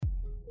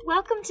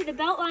Welcome to the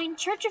Beltline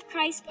Church of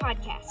Christ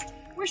podcast.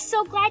 We're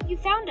so glad you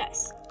found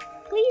us.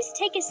 Please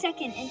take a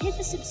second and hit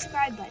the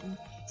subscribe button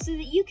so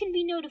that you can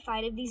be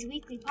notified of these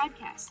weekly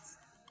podcasts.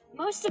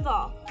 Most of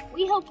all,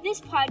 we hope this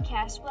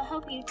podcast will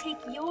help you take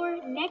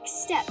your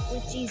next step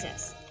with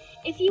Jesus.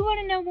 If you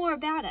want to know more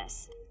about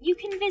us, you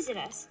can visit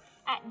us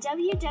at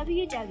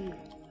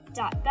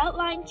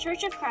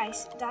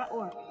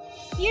www.beltlinechurchofchrist.org.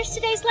 Here's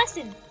today's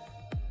lesson.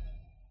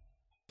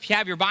 If you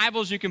have your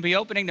Bibles, you can be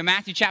opening to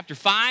Matthew chapter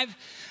 5.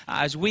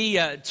 As we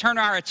turn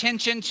our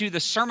attention to the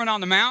Sermon on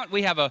the Mount,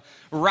 we have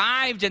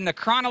arrived in the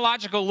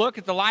chronological look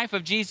at the life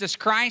of Jesus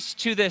Christ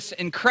to this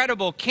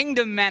incredible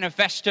kingdom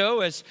manifesto,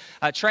 as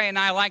Trey and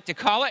I like to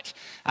call it.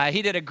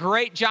 He did a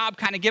great job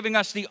kind of giving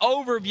us the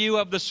overview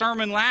of the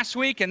sermon last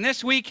week, and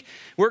this week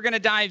we're going to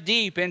dive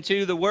deep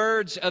into the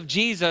words of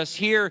Jesus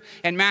here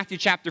in Matthew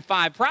chapter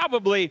 5.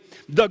 Probably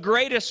the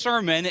greatest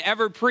sermon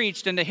ever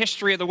preached in the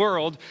history of the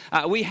world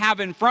we have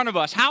in front of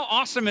us. How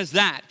awesome is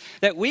that?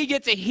 That we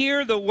get to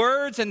hear the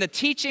words and the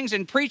teachings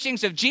and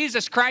preachings of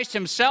Jesus Christ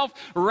himself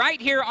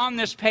right here on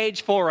this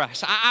page for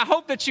us. I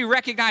hope that you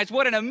recognize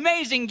what an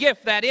amazing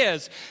gift that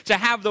is to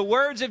have the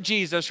words of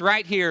Jesus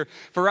right here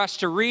for us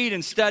to read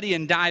and study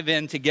and dive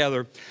in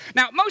together.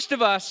 Now, most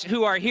of us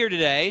who are here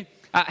today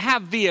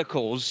have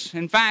vehicles.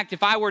 In fact,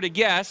 if I were to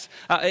guess,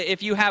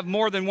 if you have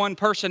more than one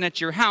person at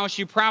your house,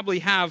 you probably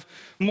have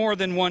more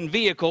than one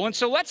vehicle. And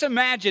so let's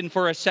imagine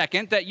for a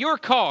second that your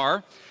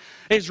car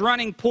is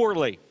running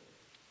poorly.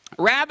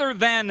 Rather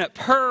than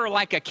purr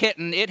like a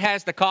kitten, it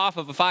has the cough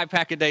of a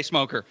 5-pack-a-day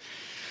smoker.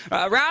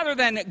 Rather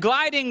than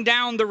gliding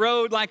down the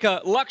road like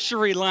a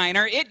luxury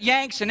liner, it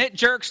yanks and it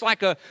jerks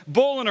like a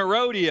bull in a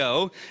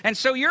rodeo. And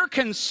so you're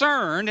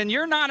concerned, and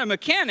you're not a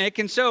mechanic,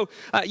 and so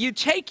you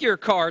take your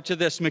car to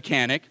this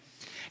mechanic.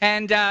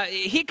 And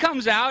he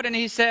comes out and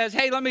he says,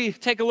 hey, let me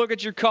take a look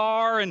at your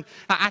car, and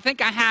I think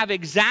I have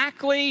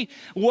exactly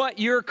what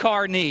your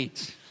car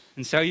needs.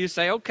 And so you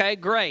say, okay,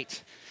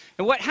 great.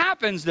 And what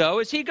happens, though,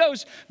 is he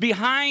goes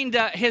behind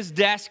his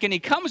desk and he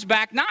comes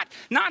back not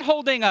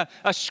holding a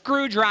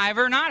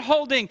screwdriver, not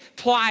holding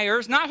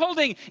pliers, not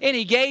holding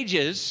any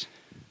gauges.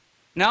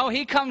 No,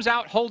 he comes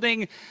out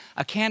holding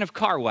a can of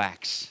car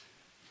wax.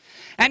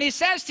 And he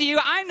says to you,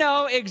 I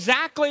know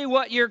exactly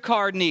what your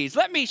car needs.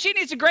 She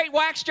needs a great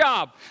wax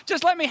job.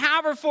 Just let me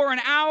have her for an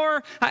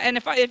hour. And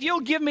if you'll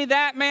give me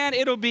that, man,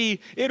 it'll be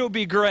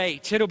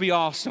great. It'll be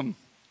awesome.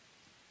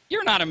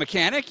 You're not a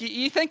mechanic.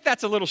 You think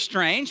that's a little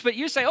strange, but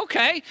you say,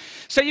 okay.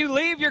 So you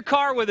leave your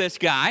car with this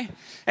guy,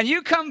 and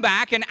you come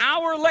back an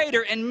hour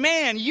later, and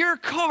man, your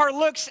car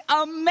looks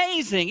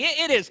amazing.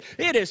 It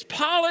is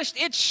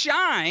polished, it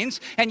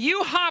shines, and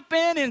you hop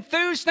in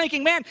enthused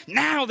thinking, man,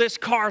 now this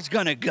car's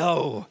gonna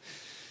go.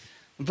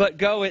 But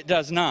go it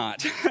does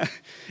not.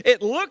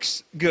 It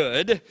looks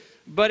good,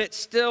 but it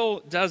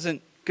still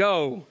doesn't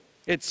go.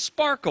 It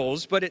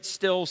sparkles, but it's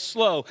still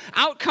slow.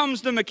 Out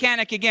comes the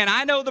mechanic again.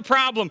 I know the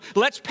problem.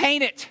 Let's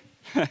paint it.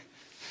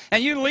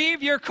 And you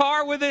leave your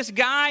car with this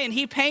guy, and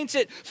he paints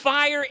it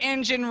fire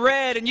engine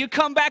red, and you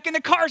come back, and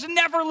the car's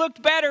never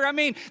looked better. I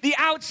mean, the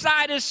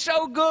outside is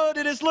so good.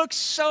 It looks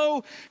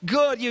so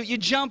good. You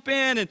jump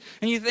in, and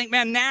you think,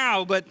 man,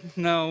 now, but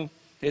no.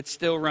 It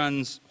still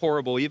runs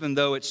horrible, even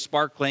though it's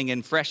sparkling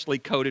and freshly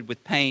coated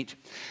with paint.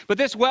 But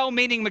this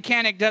well-meaning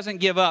mechanic doesn't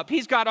give up.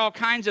 He's got all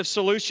kinds of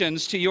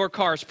solutions to your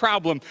car's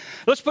problem.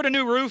 Let's put a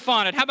new roof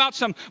on it. How about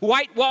some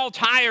white wall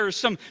tires,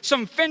 some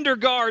fender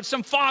guards,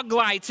 some fog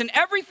lights, and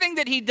everything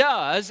that he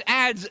does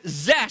adds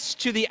zest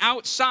to the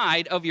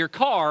outside of your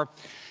car,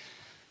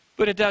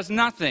 but it does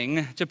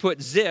nothing to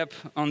put zip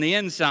on the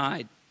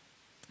inside.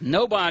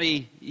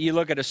 Nobody, you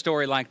look at a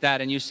story like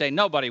that and you say,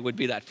 nobody would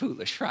be that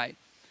foolish, right?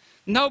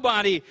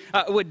 Nobody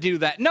would do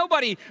that.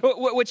 Nobody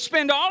would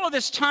spend all of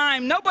this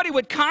time. Nobody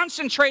would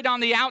concentrate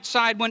on the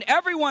outside when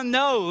everyone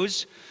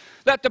knows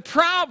that the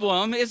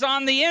problem is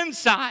on the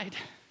inside.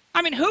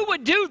 I mean, who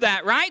would do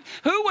that, right?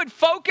 Who would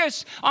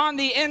focus on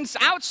the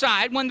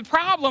outside when the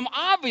problem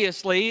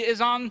obviously is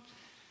on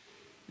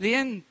the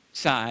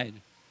inside?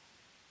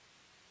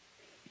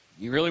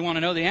 You really want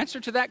to know the answer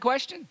to that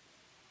question?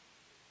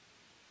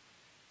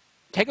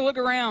 Take a look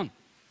around.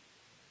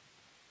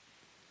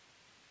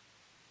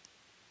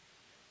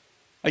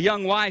 A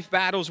young wife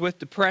battles with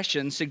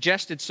depression,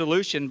 suggested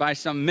solution by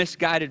some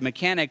misguided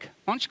mechanic.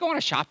 Why don't you go on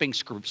a shopping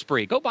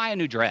spree? Go buy a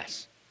new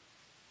dress.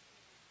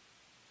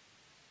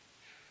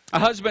 A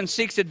husband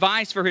seeks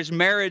advice for his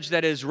marriage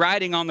that is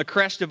riding on the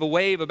crest of a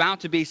wave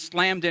about to be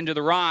slammed into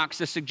the rocks.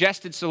 The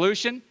suggested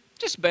solution?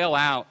 Just bail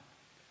out.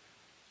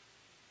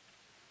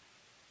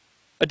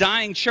 A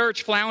dying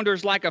church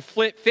flounders like a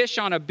fish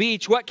on a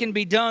beach. What can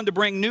be done to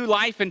bring new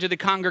life into the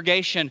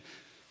congregation?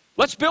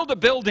 Let's build a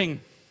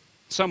building,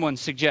 someone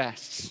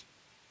suggests.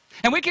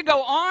 And we could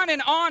go on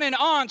and on and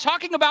on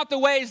talking about the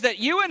ways that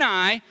you and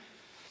I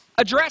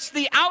address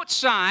the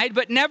outside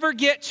but never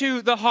get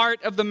to the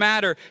heart of the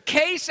matter.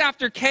 Case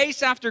after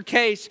case after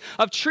case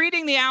of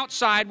treating the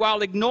outside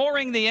while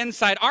ignoring the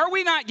inside. Are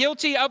we not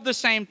guilty of the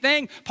same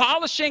thing?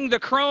 Polishing the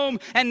chrome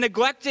and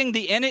neglecting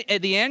the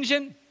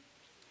engine?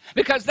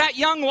 Because that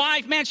young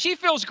wife, man, she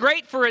feels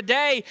great for a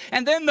day,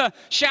 and then the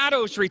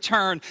shadows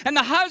return. And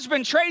the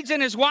husband trades in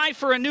his wife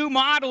for a new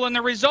model, and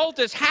the result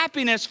is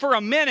happiness for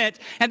a minute.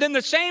 And then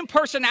the same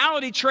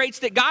personality traits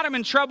that got him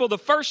in trouble the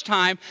first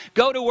time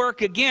go to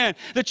work again.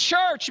 The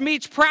church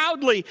meets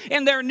proudly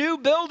in their new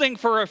building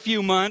for a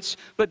few months,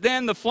 but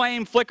then the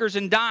flame flickers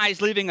and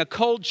dies, leaving a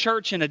cold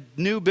church in a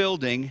new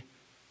building.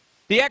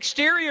 The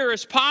exterior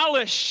is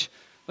polished,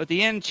 but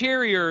the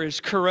interior is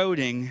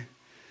corroding.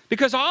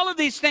 Because all of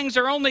these things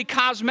are only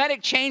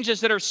cosmetic changes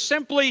that are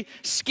simply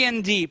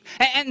skin deep.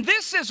 And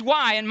this is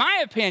why, in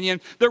my opinion,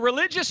 the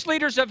religious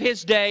leaders of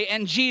his day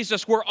and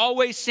Jesus were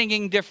always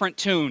singing different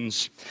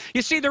tunes.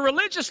 You see, the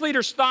religious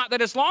leaders thought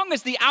that as long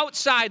as the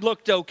outside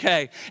looked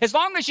okay, as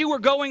long as you were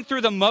going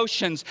through the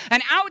motions,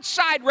 an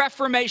outside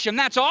reformation,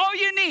 that's all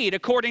you need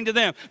according to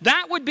them.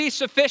 That would be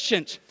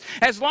sufficient.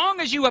 As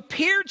long as you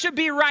appeared to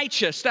be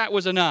righteous, that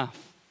was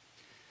enough.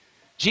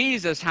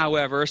 Jesus,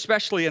 however,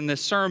 especially in this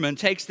sermon,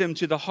 takes them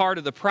to the heart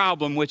of the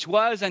problem, which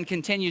was and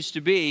continues to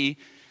be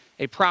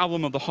a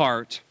problem of the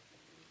heart.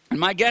 And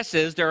my guess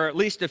is there are at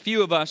least a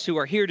few of us who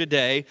are here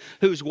today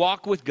whose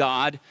walk with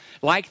God,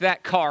 like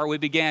that car we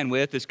began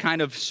with, is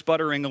kind of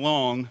sputtering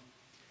along.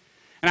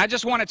 And I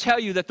just want to tell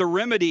you that the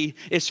remedy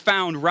is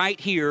found right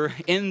here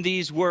in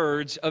these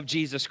words of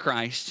Jesus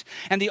Christ.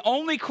 And the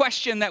only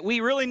question that we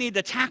really need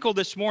to tackle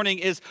this morning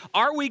is,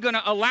 are we going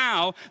to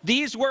allow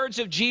these words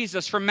of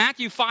Jesus from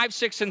Matthew 5,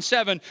 6, and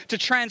 7 to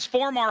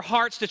transform our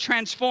hearts, to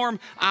transform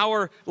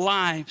our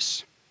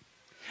lives?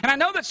 And I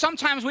know that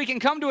sometimes we can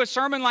come to a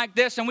sermon like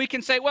this and we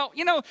can say, well,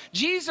 you know,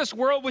 Jesus'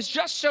 world was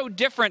just so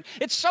different.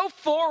 It's so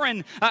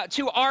foreign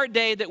to our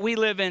day that we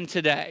live in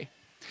today.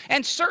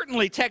 And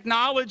certainly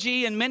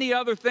technology and many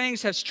other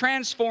things has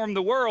transformed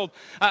the world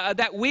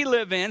that we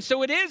live in.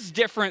 So it is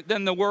different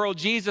than the world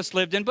Jesus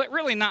lived in, but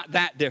really not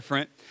that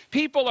different.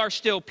 People are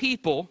still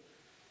people.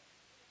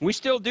 We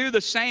still do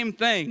the same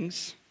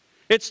things.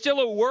 It's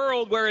still a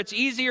world where it's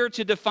easier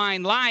to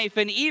define life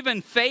and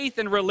even faith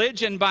and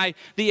religion by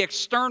the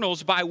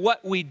externals, by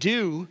what we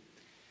do.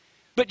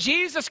 But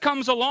Jesus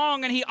comes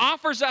along and he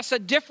offers us a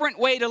different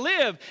way to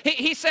live.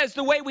 He says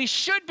the way we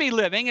should be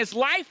living is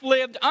life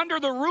lived under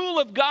the rule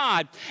of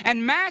God.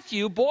 And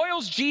Matthew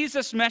boils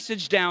Jesus'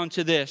 message down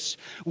to this: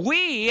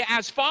 we,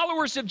 as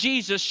followers of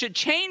Jesus, should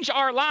change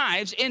our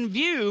lives in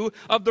view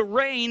of the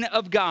reign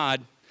of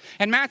God.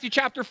 And Matthew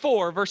chapter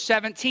 4, verse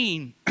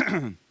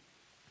 17.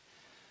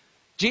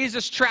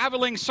 Jesus'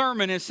 traveling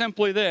sermon is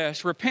simply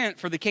this: repent,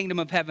 for the kingdom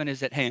of heaven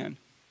is at hand.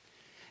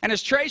 And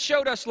as Trey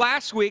showed us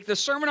last week, the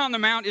Sermon on the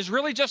Mount is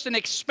really just an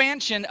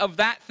expansion of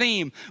that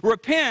theme.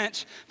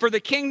 Repent, for the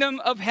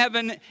kingdom of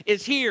heaven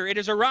is here. It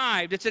has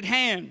arrived. It's at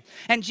hand.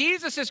 And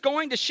Jesus is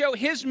going to show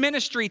his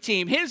ministry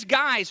team, his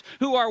guys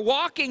who are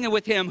walking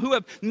with him, who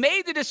have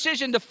made the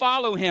decision to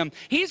follow him.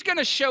 He's going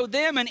to show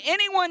them and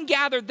anyone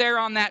gathered there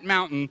on that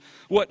mountain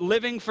what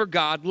living for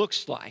God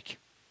looks like.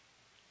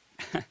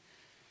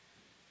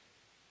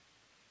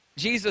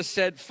 Jesus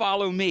said,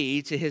 "Follow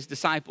me," to his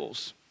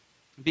disciples,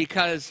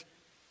 because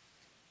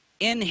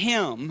in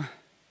him,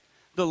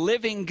 the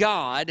living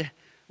God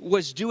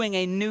was doing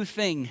a new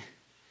thing,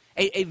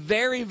 a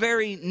very,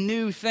 very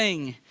new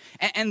thing.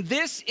 And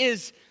this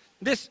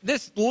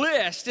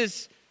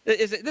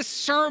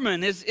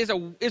sermon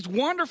is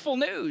wonderful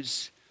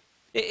news.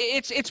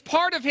 It's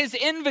part of his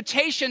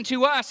invitation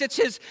to us. It's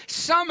his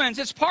summons.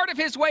 It's part of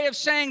his way of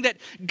saying that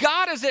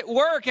God is at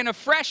work in a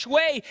fresh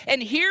way,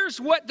 and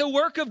here's what the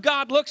work of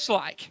God looks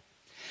like.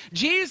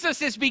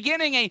 Jesus is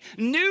beginning a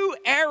new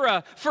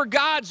era for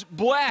God's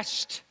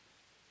blessed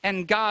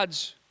and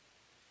God's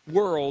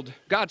world,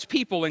 God's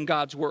people in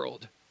God's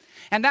world.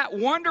 And that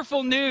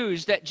wonderful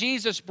news that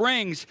Jesus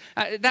brings,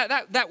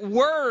 that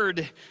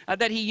word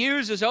that he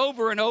uses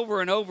over and over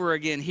and over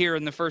again here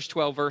in the first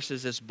 12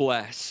 verses is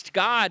blessed.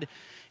 God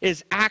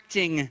is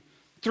acting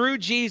through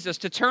Jesus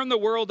to turn the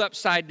world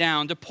upside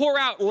down, to pour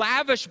out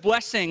lavish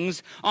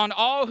blessings on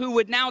all who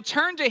would now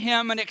turn to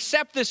him and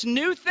accept this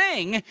new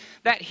thing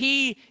that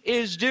he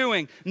is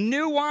doing.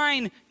 New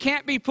wine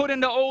can't be put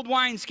into old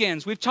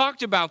wineskins. We've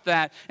talked about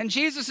that. And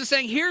Jesus is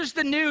saying, here's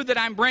the new that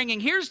I'm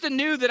bringing. Here's the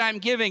new that I'm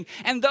giving.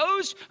 And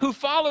those who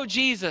follow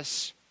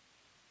Jesus,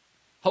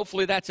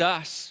 hopefully that's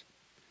us.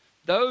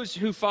 Those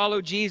who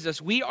follow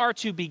Jesus, we are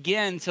to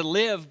begin to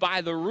live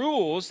by the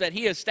rules that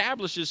he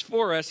establishes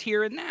for us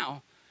here and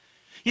now.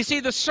 You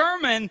see, the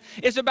sermon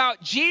is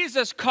about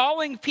Jesus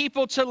calling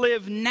people to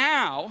live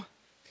now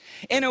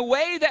in a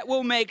way that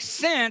will make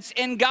sense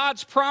in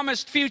God's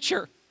promised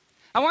future.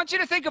 I want you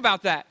to think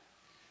about that.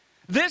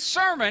 This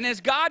sermon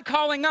is God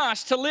calling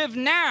us to live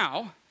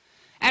now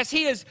as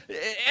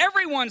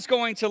everyone's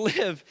going to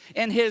live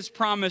in his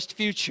promised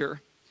future.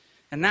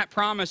 And that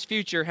promised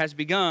future has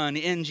begun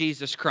in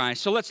Jesus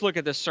Christ. So let's look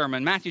at this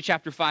sermon. Matthew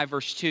chapter 5,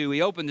 verse 2.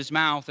 He opened his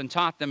mouth and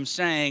taught them,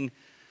 saying,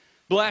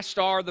 "Blessed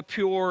are the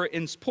poor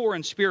in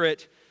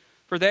spirit,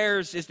 for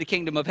theirs is the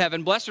kingdom of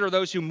heaven. Blessed are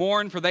those who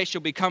mourn, for they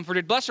shall be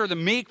comforted. Blessed are the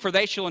meek, for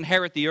they shall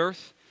inherit the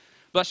earth.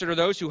 Blessed are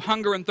those who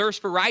hunger and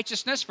thirst for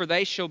righteousness, for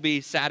they shall be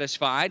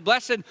satisfied.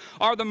 Blessed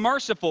are the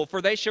merciful,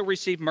 for they shall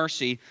receive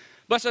mercy.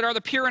 Blessed are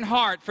the pure in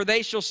heart, for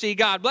they shall see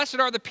God. Blessed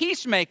are the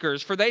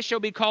peacemakers, for they shall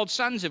be called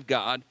sons of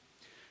God.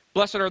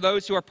 Blessed are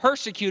those who are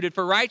persecuted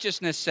for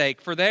righteousness' sake,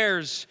 for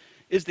theirs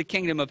is the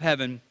kingdom of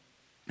heaven.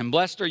 And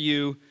blessed are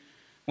you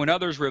when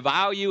others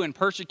revile you and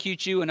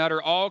persecute you and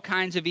utter all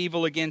kinds of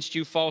evil against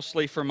you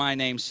falsely for my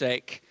name's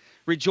sake.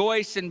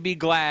 Rejoice and be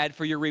glad,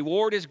 for your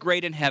reward is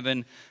great in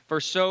heaven,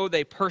 for so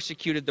they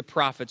persecuted the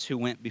prophets who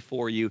went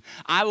before you.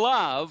 I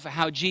love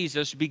how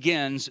Jesus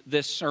begins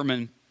this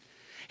sermon.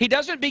 He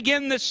doesn't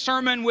begin this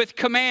sermon with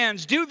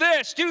commands. Do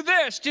this, do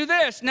this, do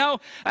this. No,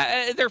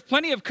 there are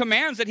plenty of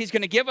commands that he's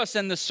going to give us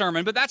in this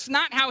sermon, but that's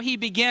not how he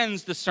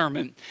begins the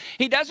sermon.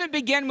 He doesn't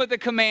begin with a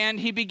command.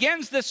 He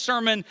begins this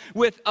sermon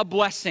with a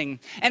blessing.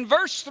 And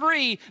verse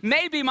 3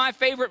 may be my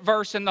favorite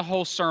verse in the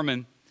whole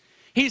sermon.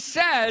 He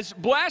says,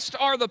 blessed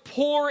are the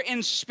poor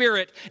in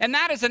spirit. And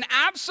that is an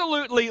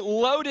absolutely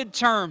loaded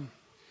term.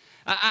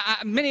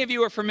 Many of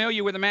you are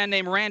familiar with a man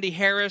named Randy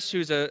Harris,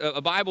 who's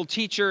a Bible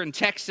teacher in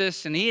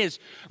Texas, and he has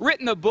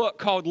written a book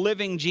called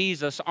Living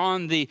Jesus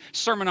on the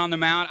Sermon on the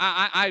Mount.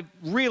 I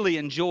really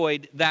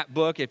enjoyed that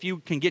book. If you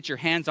can get your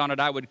hands on it,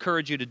 I would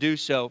encourage you to do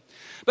so.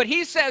 But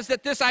he says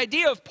that this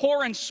idea of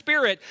poor in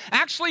spirit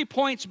actually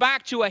points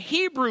back to a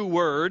Hebrew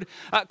word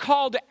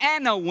called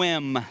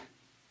anawim.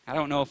 I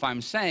don't know if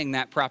I'm saying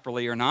that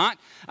properly or not,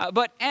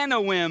 but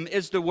anawim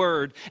is the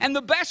word. And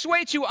the best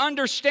way to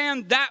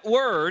understand that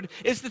word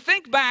is to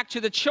think back to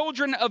the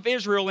children of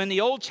Israel in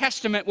the Old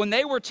Testament when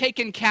they were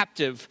taken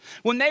captive,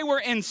 when they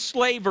were in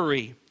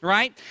slavery,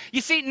 right?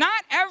 You see,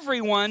 not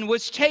everyone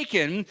was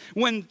taken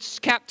when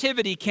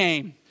captivity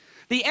came.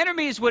 The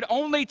enemies would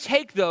only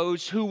take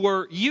those who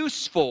were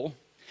useful.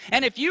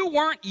 And if you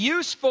weren't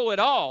useful at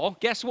all,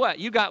 guess what?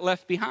 You got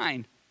left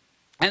behind.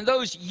 And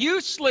those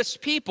useless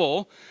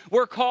people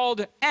were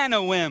called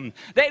anawim.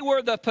 They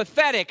were the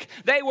pathetic.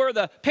 They were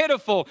the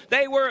pitiful.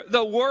 They were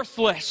the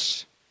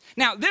worthless.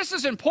 Now, this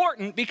is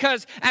important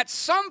because at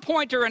some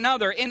point or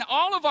another in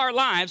all of our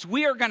lives,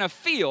 we are going to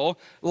feel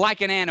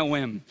like an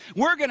anawim.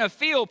 We're going to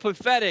feel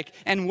pathetic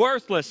and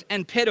worthless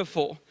and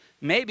pitiful.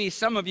 Maybe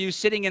some of you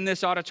sitting in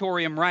this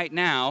auditorium right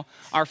now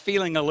are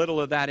feeling a little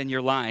of that in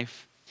your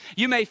life.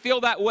 You may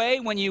feel that way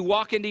when you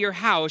walk into your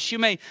house. You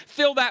may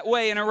feel that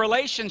way in a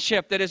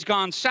relationship that has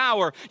gone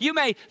sour. You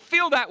may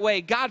feel that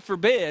way, God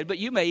forbid, but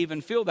you may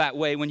even feel that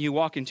way when you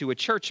walk into a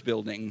church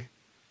building.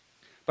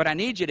 But I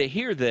need you to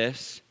hear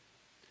this.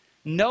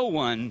 No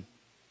one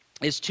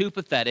is too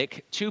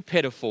pathetic, too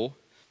pitiful.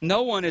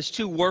 No one is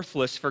too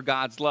worthless for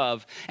God's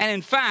love. And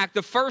in fact,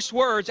 the first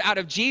words out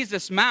of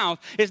Jesus' mouth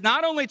is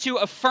not only to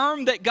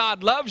affirm that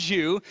God loves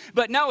you,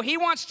 but no, he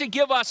wants to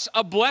give us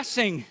a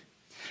blessing.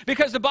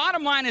 Because the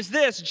bottom line is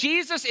this: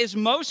 Jesus is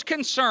most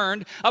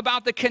concerned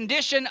about the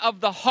condition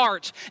of the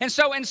heart. And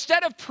so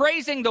instead of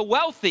praising the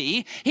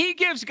wealthy, he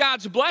gives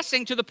God's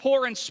blessing to the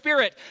poor in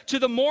spirit, to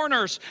the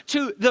mourners,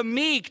 to the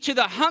meek, to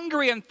the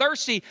hungry and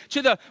thirsty,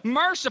 to the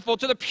merciful,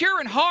 to the pure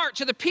in heart,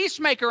 to the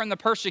peacemaker and the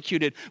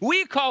persecuted.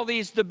 We call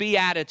these the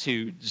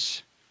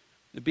Beatitudes.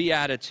 The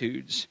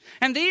Beatitudes.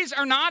 And these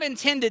are not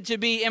intended to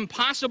be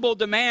impossible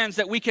demands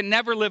that we can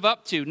never live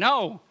up to.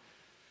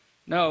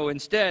 No,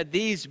 instead,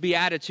 these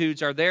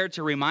Beatitudes are there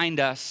to remind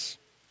us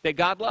that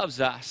God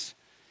loves us.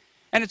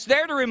 And it's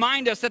there to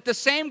remind us that the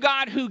same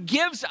God who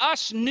gives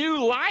us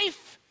new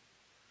life,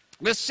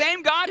 the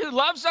same God who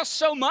loves us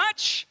so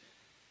much,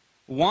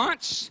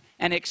 wants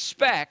and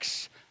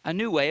expects a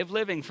new way of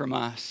living from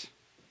us.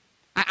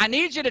 I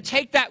need you to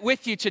take that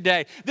with you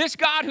today. This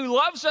God who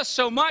loves us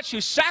so much,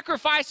 who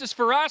sacrifices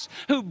for us,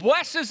 who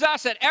blesses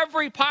us at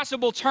every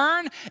possible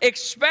turn,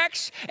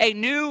 expects a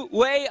new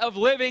way of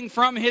living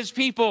from his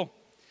people.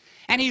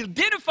 And he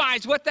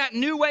identifies what that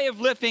new way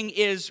of living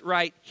is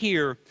right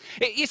here.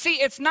 You see,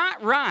 it's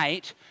not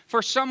right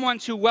for someone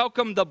to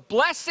welcome the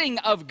blessing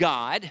of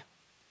God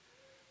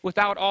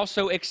without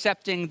also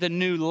accepting the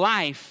new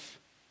life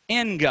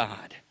in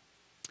God.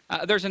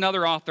 There's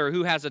another author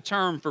who has a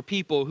term for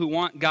people who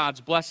want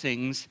God's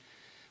blessings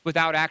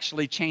without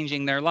actually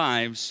changing their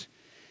lives.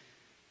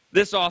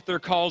 This author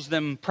calls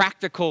them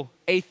practical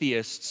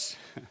atheists.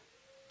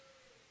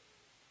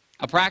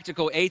 A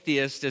practical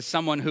atheist is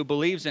someone who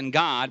believes in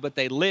God, but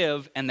they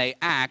live and they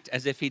act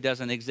as if he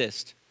doesn't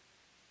exist.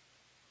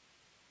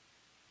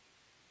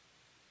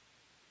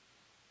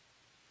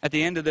 At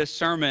the end of this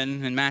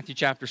sermon in Matthew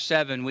chapter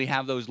 7, we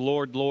have those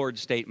Lord, Lord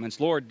statements.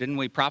 Lord, didn't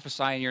we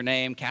prophesy in your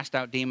name, cast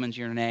out demons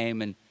in your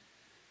name? And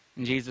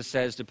Jesus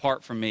says,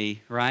 depart from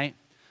me, right?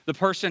 The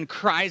person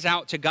cries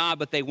out to God,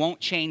 but they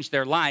won't change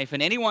their life.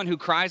 And anyone who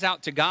cries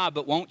out to God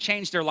but won't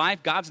change their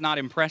life, God's not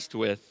impressed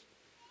with.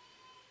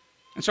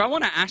 And so I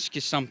want to ask you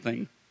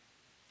something.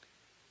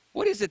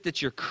 What is it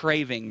that you're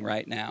craving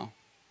right now?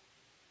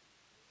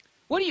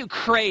 What do you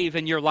crave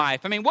in your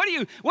life? I mean, what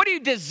do you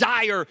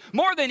desire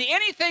more than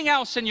anything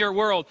else in your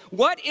world?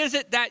 What is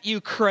it that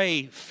you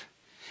crave?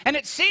 And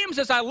it seems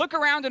as I look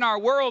around in our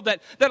world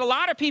that a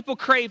lot of people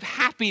crave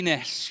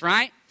happiness,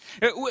 right?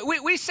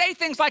 We say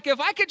things like, if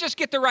I could just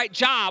get the right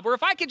job, or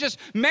if I could just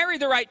marry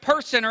the right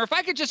person, or if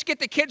I could just get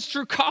the kids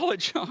through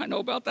college, oh, I know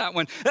about that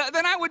one,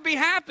 then I would be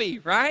happy,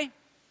 right?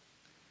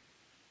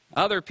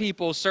 Other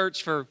people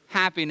search for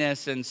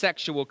happiness in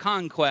sexual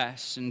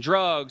conquests and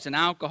drugs and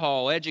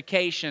alcohol,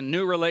 education,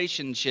 new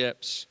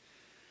relationships.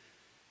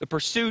 The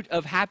pursuit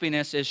of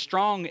happiness is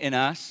strong in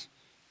us.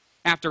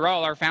 After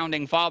all, our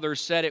founding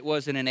fathers said it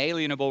was an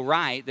inalienable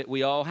right that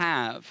we all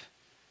have.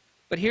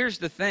 But here's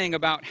the thing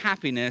about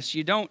happiness.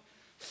 You don't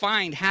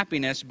find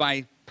happiness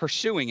by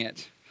pursuing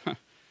it.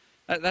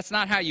 That's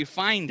not how you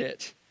find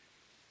it.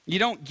 You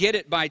don't get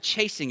it by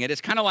chasing it.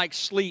 It's kind of like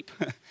sleep.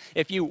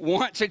 If you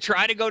want to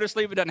try to go to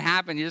sleep, it doesn't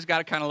happen. You just got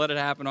to kind of let it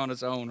happen on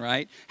its own,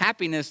 right?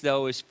 Happiness,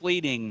 though, is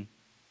fleeting.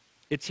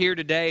 It's here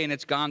today and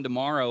it's gone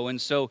tomorrow. And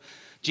so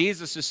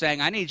Jesus is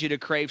saying, I need you to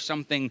crave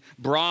something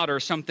broader,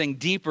 something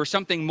deeper,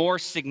 something more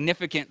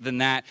significant than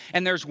that.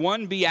 And there's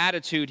one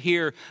beatitude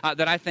here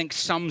that I think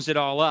sums it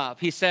all up.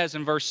 He says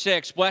in verse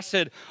 6,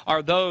 blessed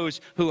are those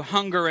who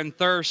hunger and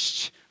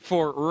thirst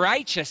for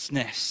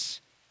righteousness.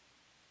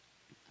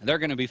 They're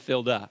going to be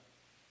filled up.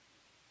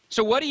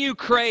 So what do you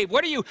crave?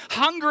 What are you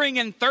hungering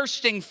and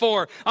thirsting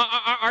for?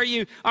 Are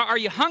you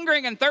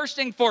hungering and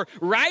thirsting for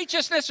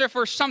righteousness or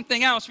for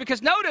something else?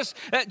 Because notice,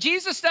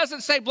 Jesus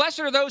doesn't say, blessed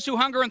are those who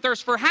hunger and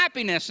thirst for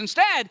happiness.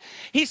 Instead,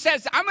 he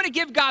says, I'm going to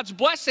give God's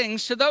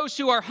blessings to those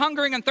who are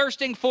hungering and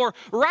thirsting for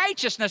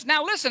righteousness.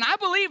 Now listen, I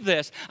believe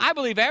this. I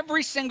believe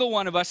every single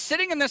one of us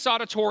sitting in this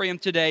auditorium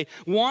today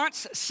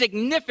wants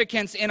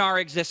significance in our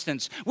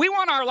existence. We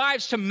want our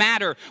lives to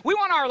matter. We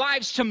want our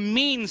lives to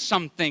mean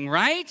something,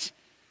 right?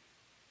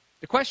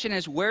 The question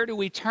is, where do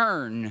we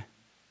turn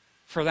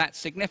for that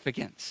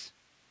significance?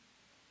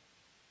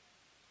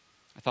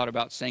 I thought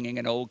about singing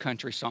an old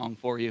country song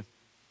for you.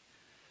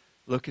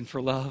 Looking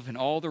for love in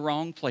all the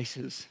wrong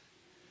places.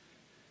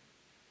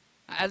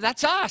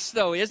 That's us,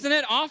 though, isn't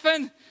it?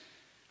 Often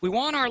we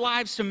want our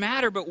lives to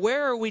matter, but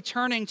where are we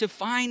turning to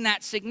find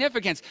that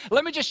significance?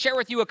 Let me just share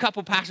with you a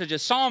couple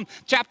passages. Psalm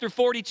chapter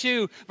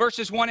 42,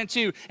 verses 1 and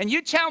 2. And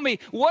you tell me,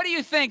 what do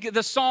you think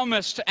the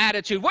psalmist's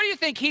attitude? What do you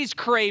think he's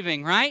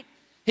craving, right?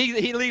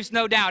 He leaves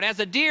no doubt. As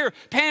a deer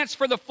pants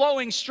for the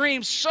flowing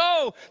stream,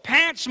 so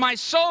pants my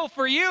soul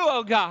for you,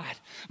 O God.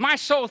 My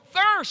soul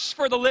thirsts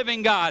for the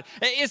living God.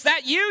 Is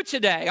that you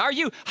today? Are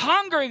you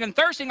hungering and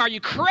thirsting? Are you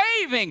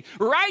craving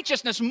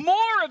righteousness,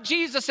 more of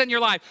Jesus in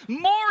your life,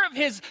 more of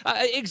his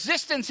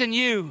existence in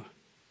you?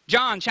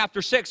 John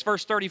chapter 6,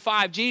 verse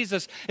 35,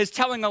 Jesus is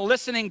telling a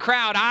listening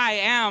crowd, I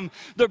am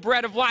the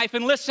bread of life.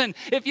 And listen,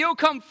 if you'll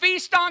come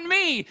feast on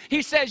me,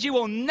 he says, you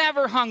will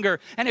never hunger.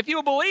 And if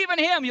you'll believe in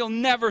him, you'll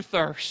never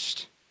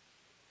thirst.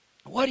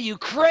 What do you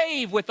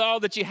crave with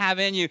all that you have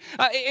in you?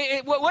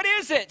 What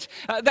is it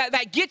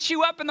that gets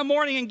you up in the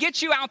morning and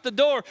gets you out the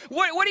door?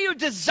 What do you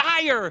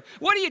desire?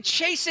 What are you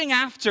chasing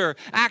after?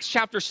 Acts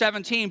chapter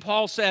 17,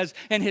 Paul says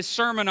in his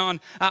sermon on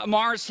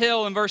Mars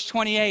Hill in verse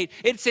 28,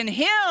 it's in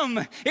him,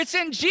 it's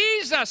in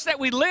Jesus that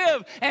we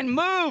live and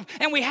move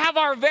and we have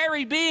our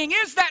very being.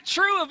 Is that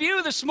true of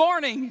you this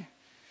morning?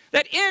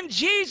 That in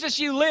Jesus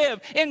you live,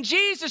 in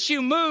Jesus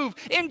you move,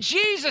 in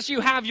Jesus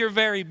you have your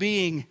very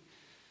being.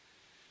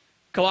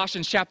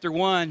 Colossians chapter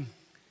 3,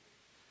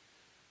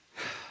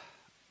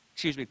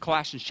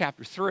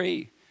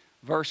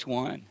 verse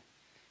 1.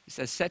 It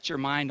says, set your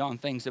mind on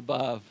things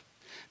above,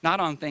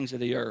 not on things of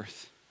the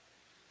earth.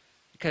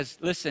 Because,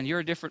 listen, you're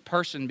a different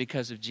person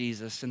because of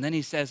Jesus. And then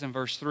he says in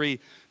verse 3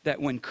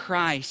 that when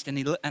Christ, and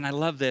I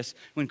love this,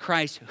 when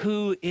Christ,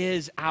 who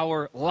is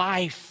our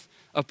life,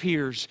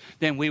 appears,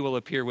 then we will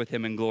appear with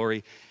him in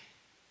glory.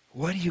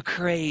 What do you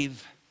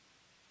crave?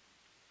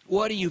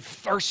 What are you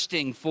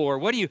thirsting for?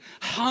 What are you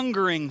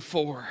hungering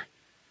for?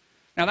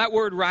 Now that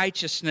word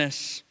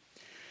righteousness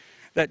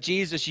that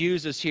Jesus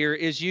uses here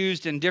is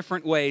used in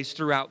different ways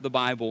throughout the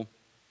Bible.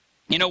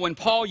 You know, when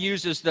Paul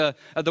uses the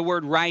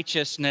word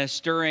righteousness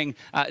during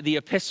the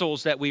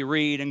epistles that we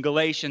read in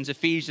Galatians,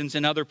 Ephesians,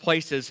 and other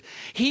places,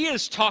 he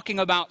is talking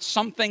about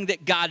something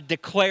that God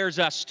declares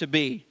us to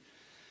be.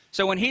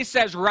 So when he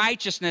says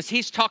righteousness,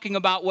 he's talking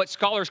about what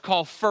scholars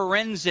call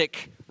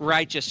forensic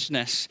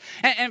righteousness.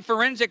 And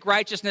forensic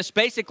righteousness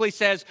basically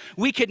says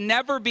we could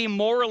never be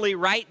morally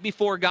right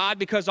before God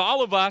because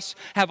all of us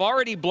have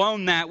already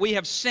blown that. We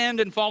have sinned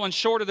and fallen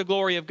short of the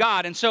glory of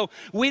God. And so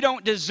we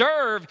don't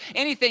deserve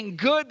anything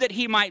good that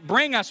he might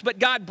bring us, but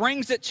God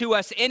brings it to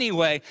us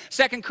anyway.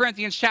 2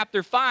 Corinthians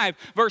chapter 5,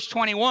 verse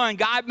 21,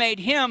 God made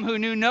him who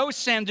knew no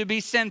sin to be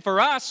sin for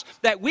us,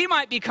 that we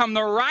might become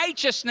the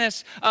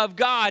righteousness of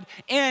God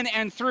in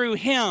and through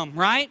him,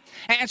 right?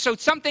 And so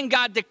something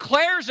God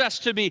declares us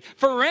to be,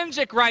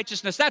 forensic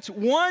righteousness, that's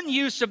one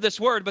use of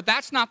this word, but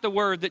that's not the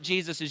word that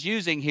Jesus is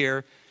using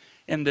here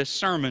in this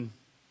sermon.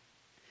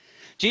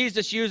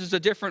 Jesus uses a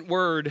different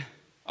word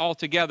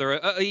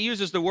altogether. He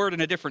uses the word in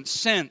a different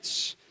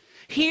sense.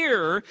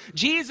 Here,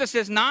 Jesus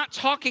is not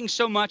talking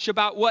so much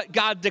about what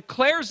God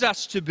declares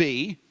us to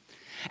be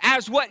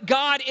as what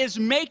God is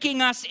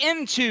making us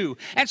into.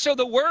 And so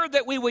the word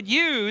that we would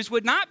use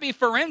would not be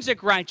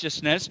forensic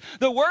righteousness.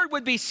 The word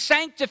would be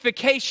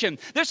sanctification.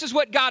 This is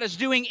what God is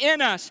doing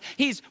in us.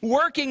 He's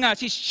working us.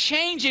 He's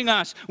changing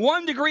us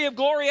 1 degree of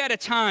glory at a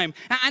time.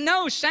 I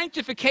know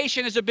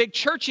sanctification is a big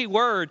churchy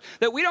word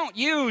that we don't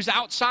use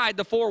outside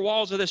the four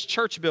walls of this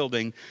church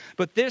building,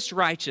 but this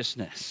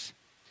righteousness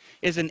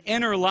is an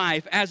inner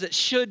life as it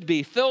should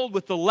be, filled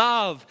with the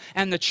love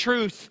and the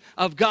truth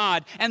of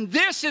God. And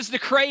this is the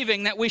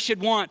craving that we should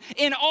want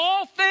in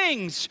all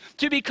things,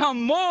 to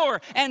become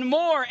more and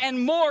more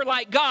and more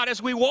like God.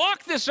 As we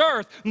walk this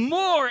earth,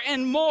 more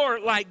and more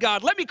like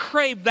God. Let me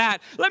crave that.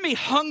 Let me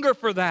hunger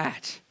for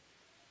that.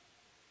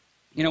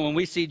 You know, when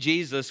we see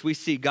Jesus, we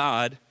see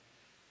God.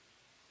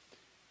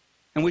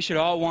 And we should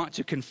all want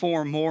to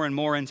conform more and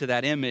more into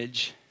that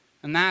image.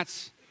 And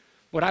that's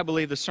what I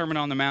believe the Sermon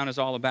on the Mount is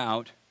all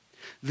about.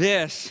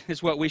 This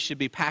is what we should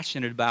be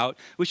passionate about.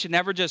 We should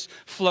never just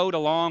float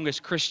along as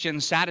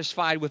Christians,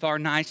 satisfied with our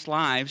nice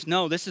lives.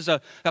 No, this is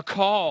a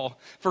call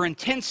for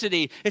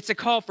intensity. It's a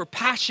call for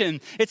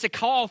passion. It's a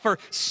call for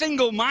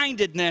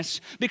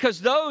single-mindedness,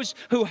 because those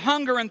who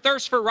hunger and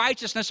thirst for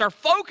righteousness are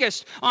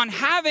focused on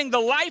having the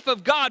life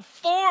of God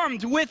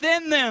formed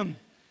within them.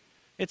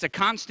 It's a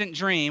constant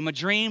dream, a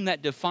dream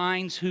that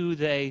defines who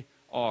they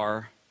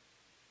are.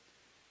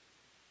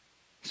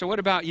 So what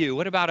about you?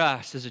 What about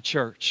us as a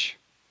church?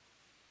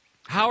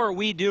 How are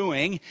we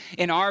doing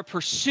in our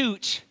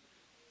pursuit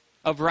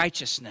of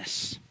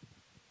righteousness?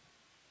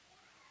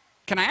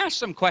 Can I ask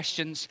some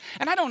questions?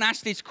 And I don't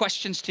ask these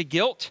questions to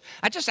guilt.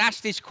 I just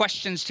ask these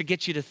questions to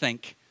get you to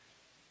think.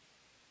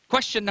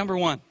 Question number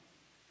one.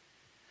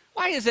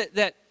 Why is it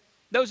that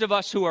those of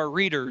us who are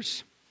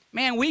readers,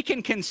 man, we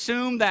can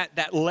consume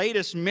that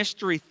latest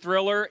mystery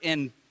thriller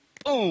in,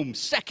 boom,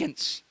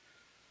 seconds.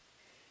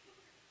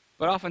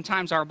 But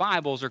oftentimes our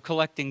Bibles are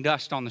collecting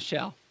dust on the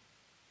shelf.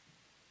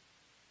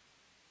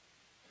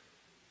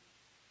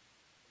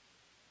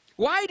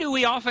 Why do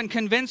we often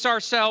convince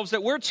ourselves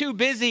that we're too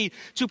busy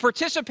to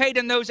participate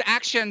in those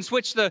actions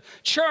which the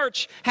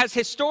church has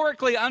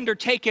historically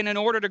undertaken in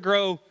order to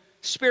grow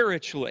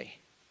spiritually?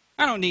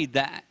 I don't need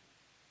that.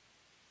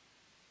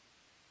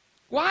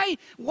 Why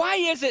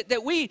is it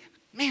that we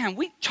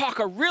talk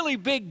a really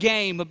big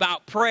game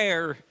about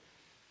prayer,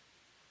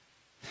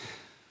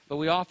 but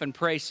we often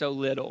pray so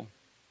little?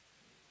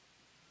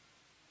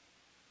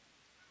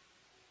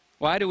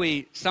 Why do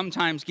we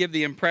sometimes give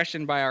the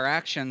impression by our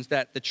actions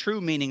that the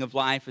true meaning of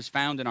life is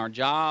found in our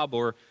job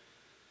or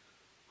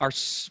our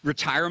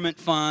retirement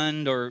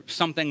fund or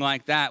something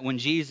like that, when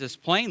Jesus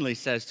plainly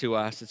says to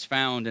us it's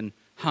found in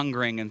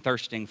hungering and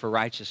thirsting for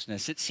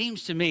righteousness? It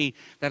seems to me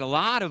that a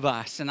lot of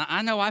us, and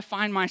I know I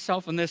find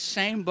myself in this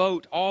same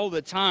boat all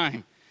the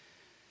time,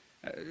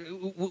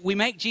 we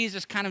make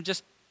Jesus kind of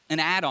just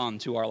an add-on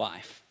to our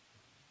life.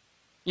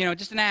 You know,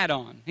 just an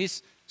add-on.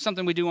 He's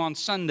something we do on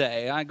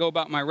Sunday. I go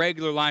about my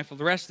regular life for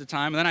the rest of the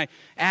time, and then I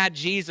add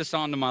Jesus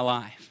onto my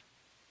life.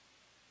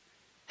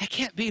 That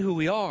can't be who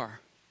we are.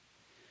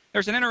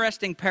 There's an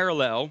interesting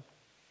parallel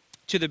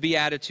to the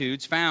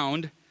Beatitudes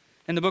found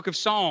in the book of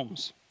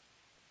Psalms.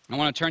 I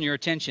want to turn your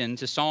attention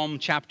to Psalm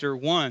chapter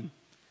 1.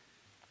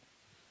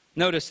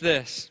 Notice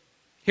this.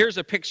 Here's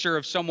a picture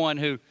of someone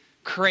who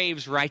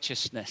craves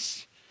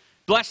righteousness.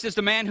 Blessed is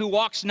the man who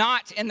walks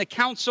not in the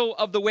counsel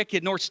of the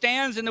wicked, nor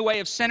stands in the way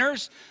of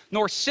sinners,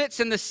 nor sits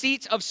in the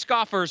seats of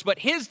scoffers, but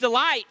his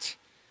delight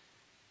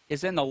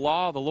is in the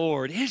law of the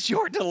Lord. Is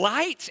your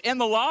delight in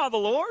the law of the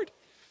Lord?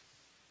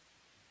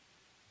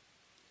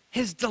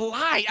 His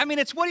delight. I mean,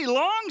 it's what he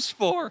longs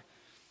for.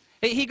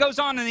 He goes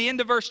on in the end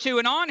of verse 2,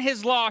 and on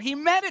his law he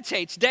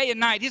meditates day and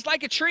night. He's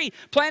like a tree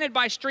planted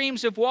by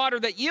streams of water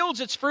that yields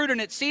its fruit in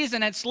its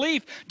season. Its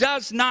leaf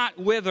does not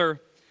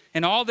wither.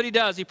 And all that he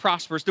does, he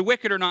prospers. The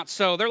wicked are not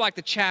so. They're like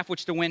the chaff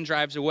which the wind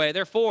drives away.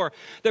 Therefore,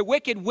 the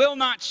wicked will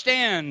not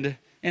stand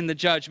in the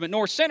judgment,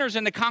 nor sinners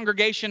in the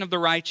congregation of the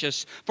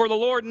righteous. For the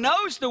Lord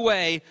knows the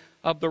way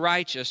of the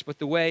righteous, but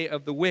the way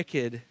of the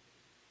wicked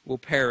will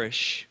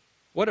perish.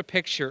 What a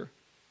picture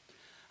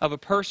of a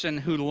person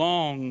who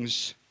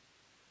longs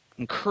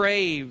and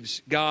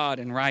craves God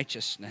and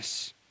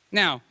righteousness.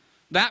 Now,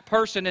 that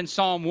person in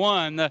Psalm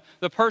 1,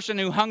 the person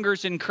who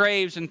hungers and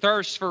craves and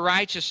thirsts for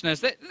righteousness,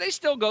 they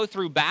still go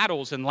through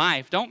battles in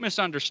life. Don't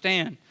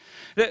misunderstand.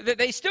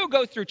 They still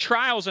go through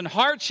trials and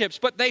hardships,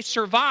 but they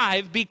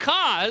survive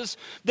because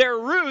their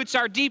roots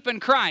are deep in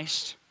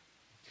Christ.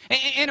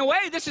 In a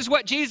way, this is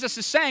what Jesus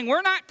is saying.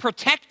 We're not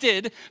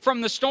protected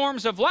from the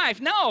storms of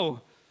life. No.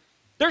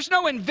 There's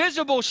no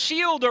invisible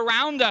shield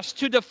around us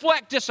to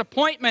deflect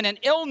disappointment and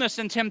illness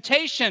and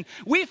temptation.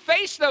 We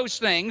face those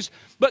things,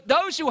 but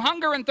those who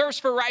hunger and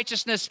thirst for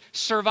righteousness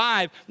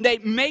survive. They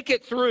make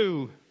it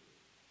through.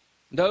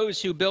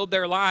 Those who build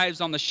their lives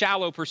on the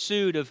shallow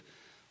pursuit of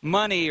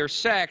money or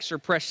sex or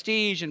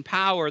prestige and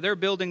power, they're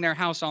building their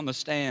house on the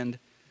stand.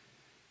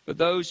 But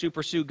those who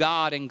pursue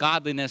God and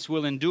godliness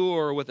will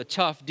endure with a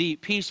tough,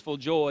 deep, peaceful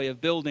joy of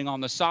building on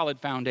the solid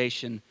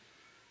foundation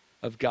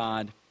of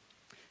God.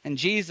 And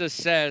Jesus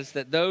says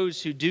that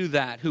those who do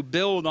that, who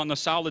build on the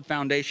solid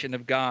foundation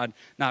of God,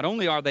 not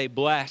only are they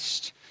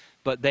blessed,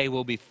 but they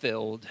will be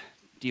filled.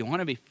 Do you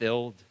want to be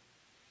filled?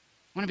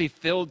 Want to be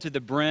filled to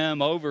the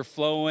brim,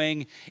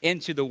 overflowing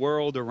into the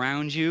world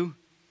around you?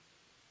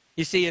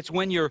 You see, it's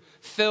when you're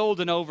filled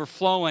and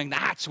overflowing,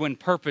 that's when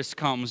purpose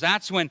comes.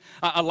 That's when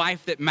a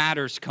life that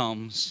matters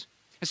comes.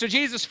 And so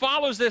Jesus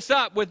follows this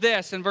up with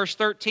this in verse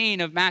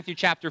 13 of Matthew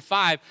chapter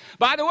 5.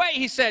 By the way,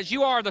 he says,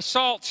 you are the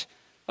salt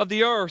of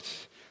the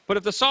earth. But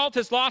if the salt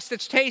has lost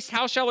its taste,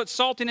 how shall its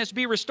saltiness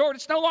be restored?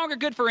 It's no longer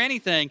good for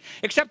anything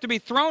except to be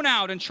thrown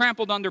out and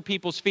trampled under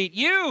people's feet.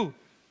 You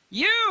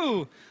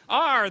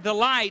are the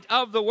light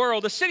of the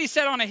world. A city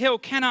set on a hill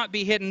cannot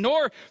be hidden,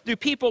 nor do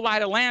people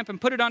light a lamp and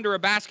put it under a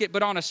basket,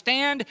 but on a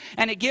stand,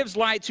 and it gives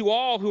light to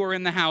all who are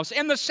in the house.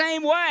 In the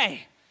same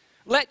way,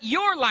 let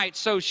your light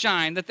so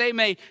shine that they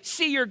may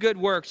see your good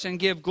works and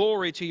give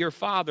glory to your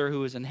Father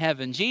who is in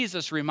heaven.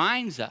 Jesus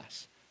reminds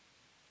us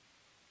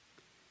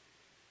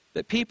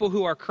that people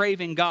who are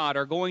craving God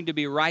are going to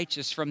be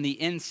righteous from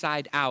the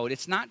inside out.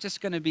 It's not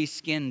just going to be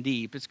skin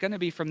deep. It's going to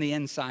be from the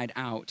inside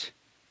out.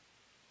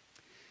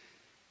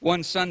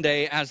 One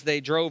Sunday, as they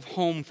drove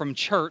home from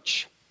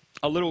church,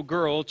 a little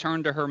girl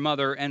turned to her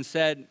mother and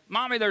said,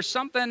 Mommy, there's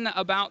something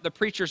about the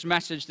preacher's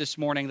message this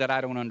morning that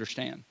I don't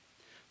understand.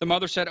 The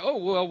mother said, oh,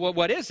 well,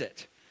 what is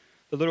it?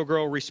 The little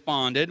girl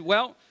responded,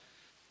 well,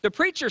 the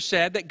preacher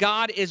said that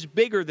God is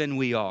bigger than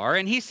we are,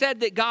 and he said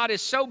that God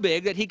is so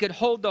big that he could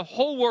hold the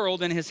whole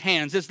world in his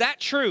hands. Is that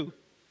true?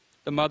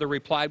 The mother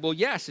replied, well,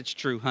 yes, it's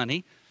true,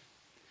 honey.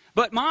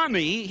 But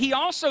Mommy, he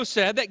also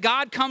said that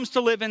God comes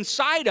to live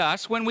inside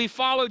us when we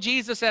follow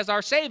Jesus as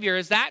our Savior.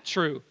 Is that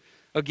true?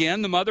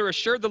 Again, the mother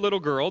assured the little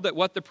girl that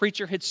what the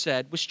preacher had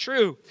said was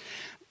true.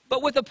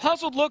 But with a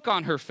puzzled look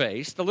on her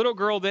face, the little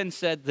girl then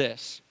said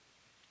this,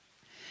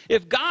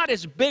 if God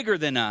is bigger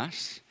than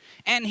us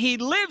and he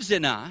lives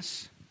in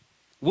us,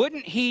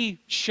 wouldn't he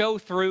show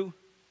through?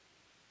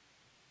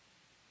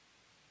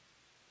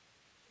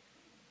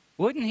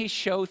 Wouldn't he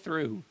show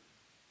through?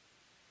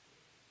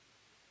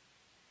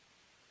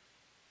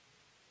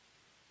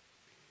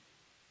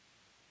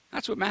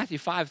 That's what Matthew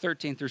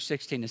 5:13 through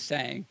 16 is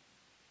saying.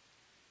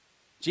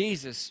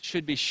 Jesus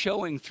should be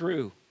showing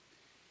through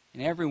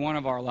in every one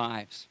of our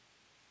lives.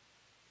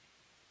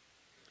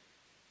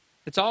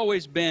 It's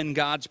always been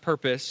God's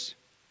purpose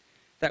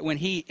that when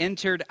he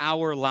entered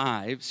our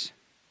lives,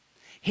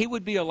 he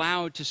would be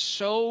allowed to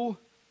so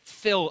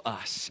fill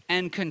us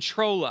and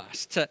control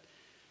us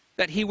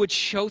that he would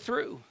show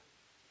through.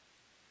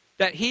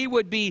 That he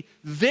would be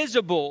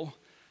visible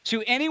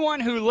to anyone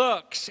who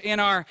looks in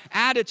our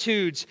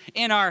attitudes,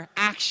 in our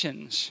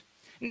actions.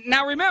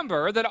 Now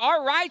remember that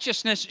our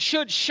righteousness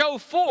should show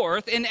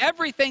forth in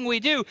everything we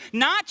do,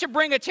 not to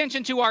bring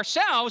attention to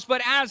ourselves,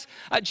 but as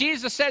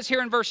Jesus says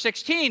here in verse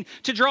 16,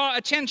 to draw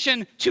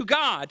attention to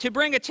God, to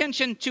bring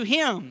attention to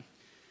him.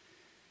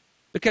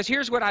 Because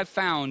here's what I've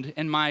found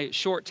in my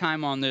short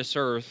time on this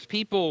earth.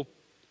 People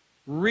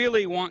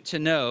really want to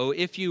know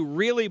if you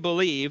really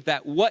believe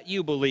that what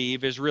you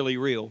believe is really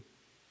real.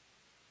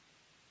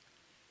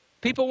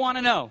 People want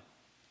to know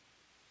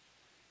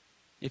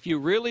if you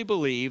really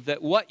believe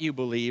that what you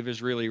believe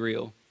is really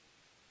real.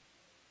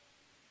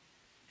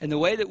 And the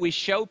way that we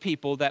show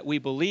people that we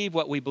believe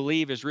what we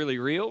believe is really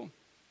real,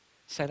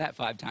 say that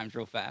 5 times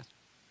real fast,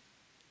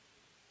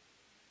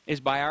 is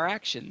by our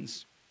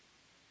actions,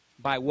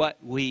 by what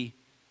we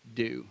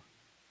do.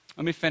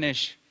 Let me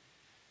finish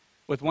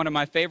with one of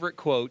my favorite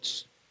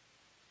quotes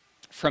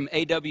from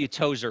A.W.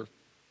 Tozer.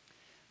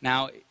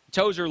 Now,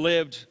 Tozer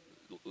lived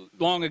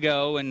long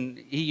ago, and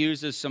he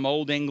uses some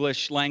Old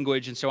English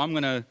language, and so I'm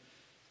going to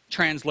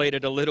translate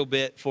it a little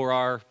bit for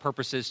our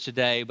purposes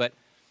today, but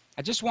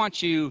I just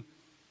want you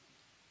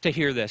to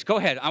hear this. Go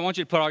ahead. I want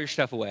you to put all your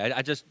stuff away.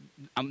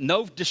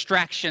 No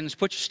distractions.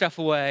 Put your stuff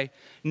away.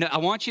 No, I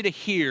want you to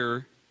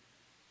hear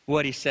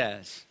what he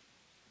says.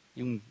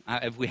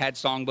 If we had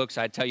songbooks,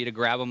 I'd tell you to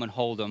grab them and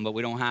hold them, but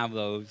we don't have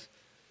those.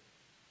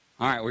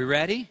 All right, we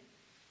ready?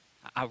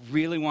 I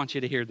really want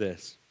you to hear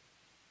this.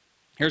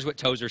 Here's what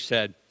Tozer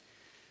said.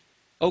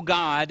 "O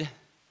God,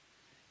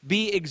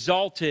 be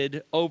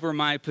exalted over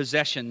my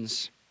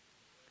possessions.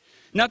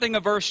 Nothing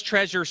of earth's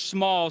treasure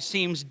small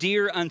seems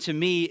dear unto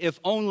me if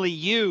only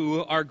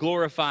you are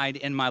glorified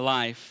in my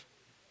life.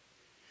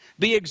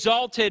 Be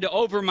exalted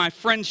over my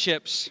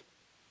friendships.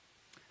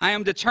 I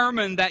am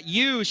determined that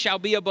you shall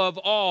be above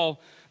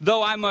all,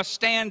 though I must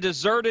stand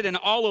deserted and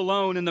all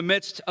alone in the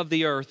midst of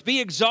the earth. Be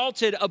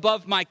exalted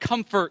above my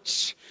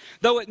comforts,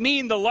 though it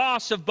mean the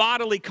loss of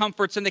bodily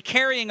comforts and the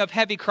carrying of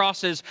heavy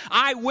crosses.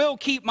 I will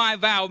keep my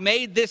vow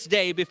made this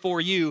day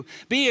before you.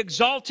 Be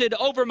exalted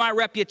over my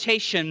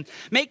reputation.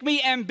 Make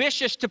me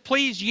ambitious to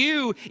please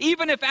you,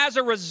 even if as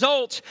a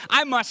result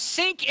I must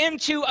sink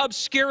into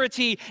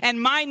obscurity and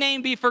my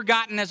name be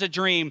forgotten as a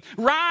dream.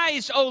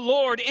 Rise, O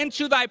Lord,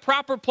 into thy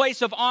proper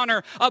place of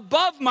honor,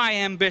 above my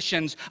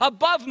ambitions,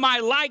 above my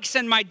life, likes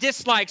and my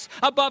dislikes,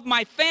 above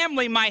my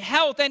family, my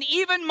health, and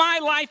even my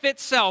life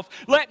itself.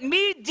 Let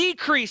me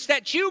decrease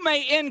that you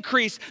may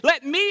increase.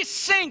 Let me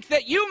sink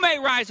that you may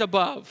rise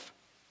above.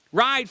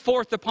 Ride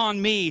forth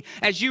upon me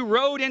as you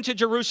rode into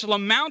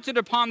Jerusalem, mounted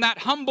upon that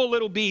humble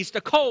little beast,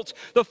 a colt,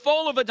 the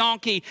foal of a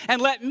donkey,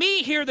 and let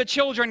me hear the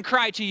children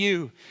cry to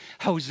you,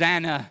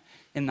 Hosanna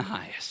in the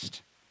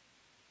highest.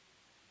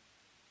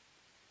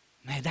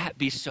 May that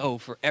be so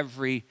for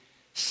every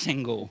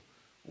single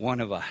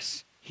one of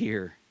us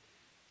here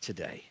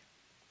today.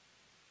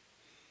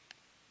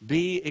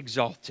 Be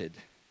exalted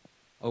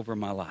over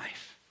my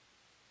life.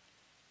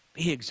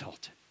 Be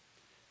exalted.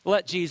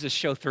 Let Jesus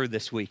show through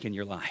this week in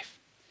your life.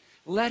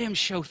 Let him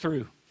show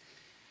through.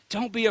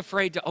 Don't be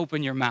afraid to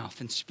open your mouth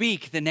and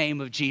speak the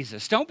name of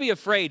Jesus. Don't be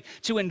afraid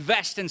to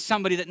invest in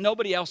somebody that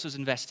nobody else is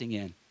investing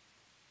in.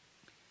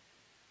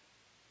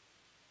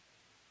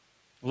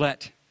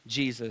 Let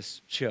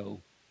Jesus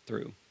show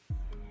through.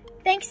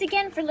 Thanks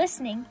again for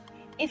listening.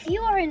 If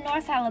you are in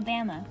North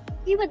Alabama,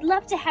 we would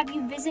love to have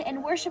you visit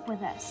and worship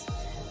with us.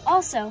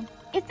 Also,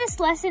 if this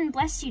lesson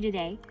blessed you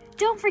today,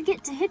 don't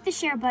forget to hit the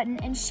share button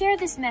and share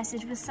this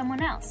message with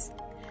someone else.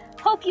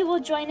 Hope you will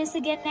join us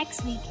again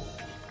next week.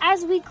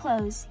 As we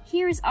close,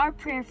 here is our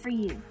prayer for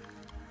you.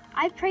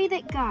 I pray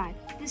that God,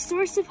 the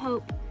source of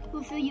hope,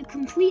 will fill you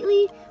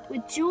completely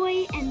with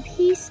joy and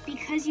peace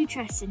because you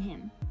trust in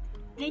him.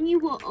 Then you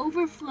will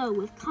overflow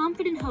with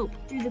confident hope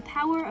through the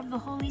power of the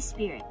Holy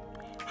Spirit.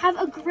 Have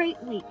a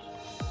great week.